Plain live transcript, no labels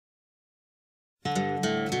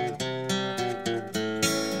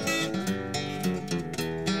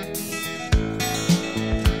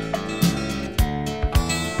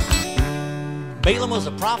Balaam was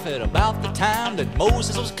a prophet about the time that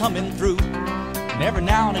Moses was coming through. And every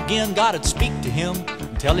now and again God would speak to him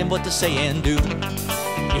and tell him what to say and do.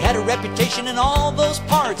 He had a reputation in all those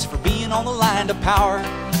parts for being on the line to power.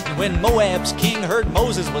 And when Moab's king heard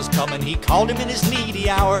Moses was coming, he called him in his needy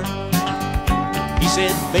hour. He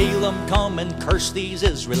said, "Balaam, come and curse these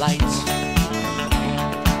Israelites.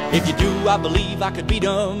 If you do, I believe I could beat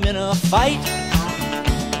them in a fight."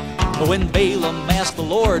 But when Balaam asked the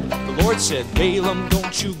Lord said, "Balaam,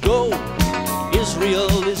 don't you go.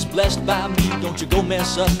 Israel is blessed by me, don't you go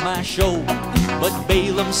mess up my show." But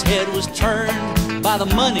Balaam's head was turned by the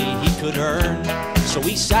money he could earn, so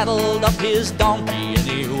he saddled up his donkey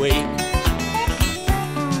anyway.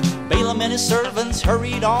 Balaam and his servants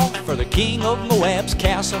hurried off for the king of Moab's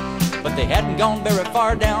castle. But they hadn't gone very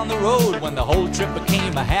far down the road when the whole trip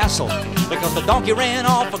became a hassle, because the donkey ran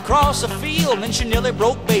off across a field and she nearly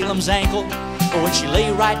broke Balaam's ankle. But when she lay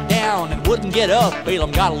right down and wouldn't get up,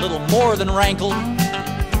 Balaam got a little more than rankled.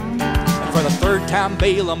 And for the third time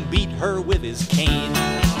Balaam beat her with his cane.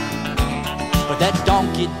 But that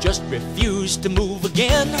donkey just refused to move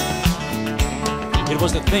again. It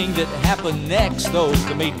was the thing that happened next, though,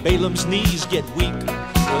 that made Balaam's knees get weak.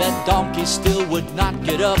 Well, that donkey still would not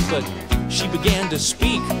get up, but she began to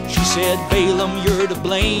speak. She said, "Balaam, you're to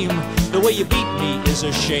blame. The way you beat me is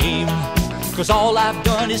a shame, 'cause all I've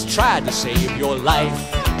done is tried to save your life."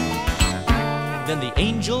 Then the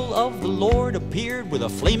angel of the Lord appeared with a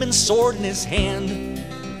flaming sword in his hand.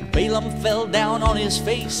 Balaam fell down on his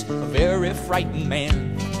face, a very frightened man.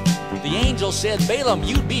 The angel said, "Balaam,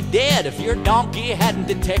 you'd be dead if your donkey hadn't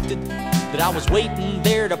detected that I was waiting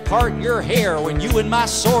there to part your hair when you and my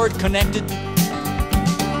sword connected."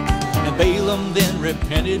 And Balaam then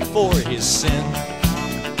repented for his sin,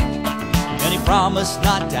 and he promised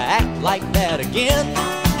not to act like that again.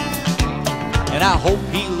 And I hope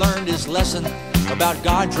he learned his lesson about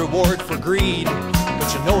God's reward for greed.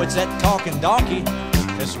 But you know, it's that talking donkey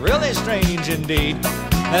that's really strange indeed.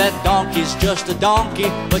 Now that donkey's just a donkey,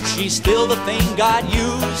 but she's still the thing God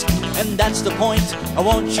used. And that's the point I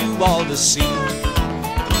want you all to see.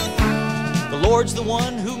 The Lord's the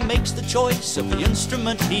one who makes the choice of the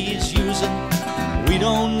instrument He's using. We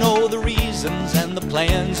don't know the reasons and the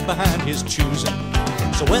plans behind His choosing.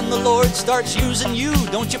 So when the Lord starts using you,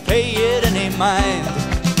 don't you pay it any mind.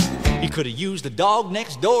 He could have used the dog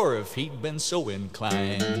next door if he'd been so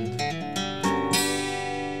inclined.